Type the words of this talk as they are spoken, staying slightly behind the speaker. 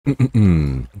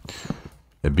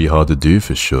It'd be hard to do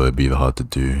for sure. It'd be hard to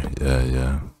do. Yeah,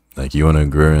 yeah. Like you want to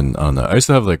grow, and I don't know. I used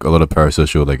to have like a lot of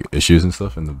parasocial like issues and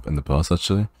stuff in the past.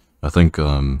 Actually, I think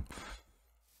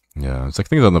yeah, it's like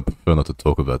things I prefer not to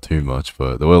talk about too much.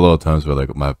 But there were a lot of times where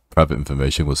like my private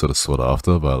information was sort of sought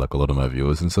after by like a lot of my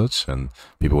viewers and such, and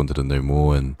people wanted to know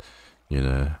more and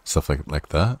stuff like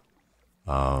that.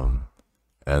 Um,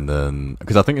 and then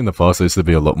because I think in the past there used to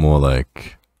be a lot more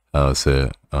like how to say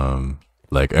it,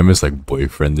 like almost like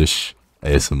boyfriendish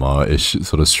ASMR-ish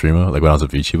sort of streamer. Like when I was a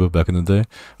VTuber back in the day,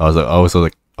 I was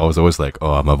always like,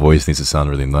 oh, my voice needs to sound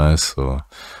really nice, or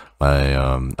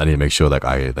I need to make sure like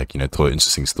I like told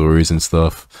interesting stories and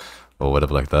stuff, or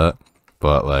whatever like that.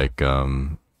 But like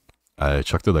I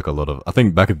chucked it like a lot of. I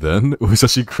think back then it was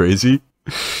actually crazy.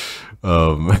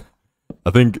 Um, I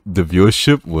think the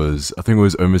viewership was I think it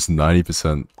was almost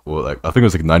 90%, or like I think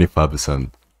it was like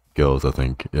 95% girls. I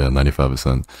think, yeah,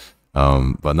 95%.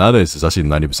 But nowadays it's actually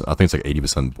 90%. I think it's like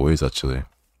 80% boys actually.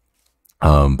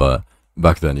 But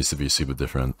back then it used to be super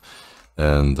different.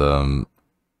 And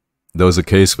there was a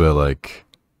case where like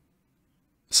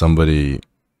somebody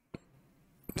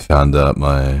found out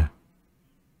my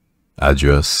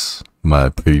address, my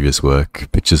previous work,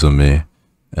 pictures of me,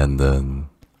 and then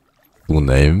full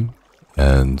name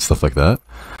and stuff like that.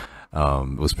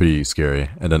 It was pretty scary.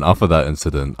 And then after that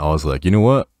incident, I was like, you know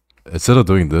what? Instead of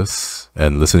doing this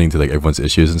and listening to like everyone's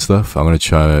issues and stuff, I'm gonna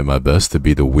try my best to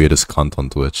be the weirdest cunt on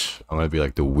Twitch. I'm gonna be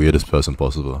like the weirdest person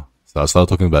possible. So I started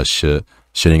talking about shit,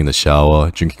 shitting in the shower,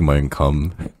 drinking my own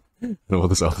cum, and all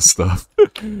this other stuff,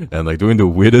 and like doing the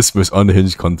weirdest, most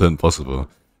unhinged content possible.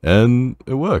 And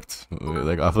it worked.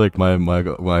 Like I feel like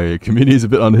my community is a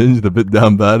bit unhinged, a bit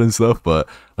down bad and stuff, but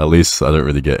at least I don't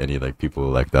really get any like people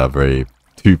like that very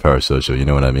too parasocial. You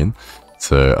know what I mean?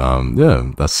 So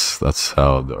yeah, that's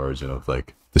how the origin of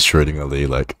like the SchrodingerLee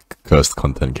like cursed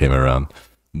content came around.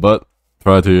 But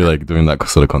prior to like doing that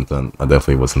sort of content, I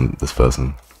definitely wasn't this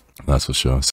person. That's for sure.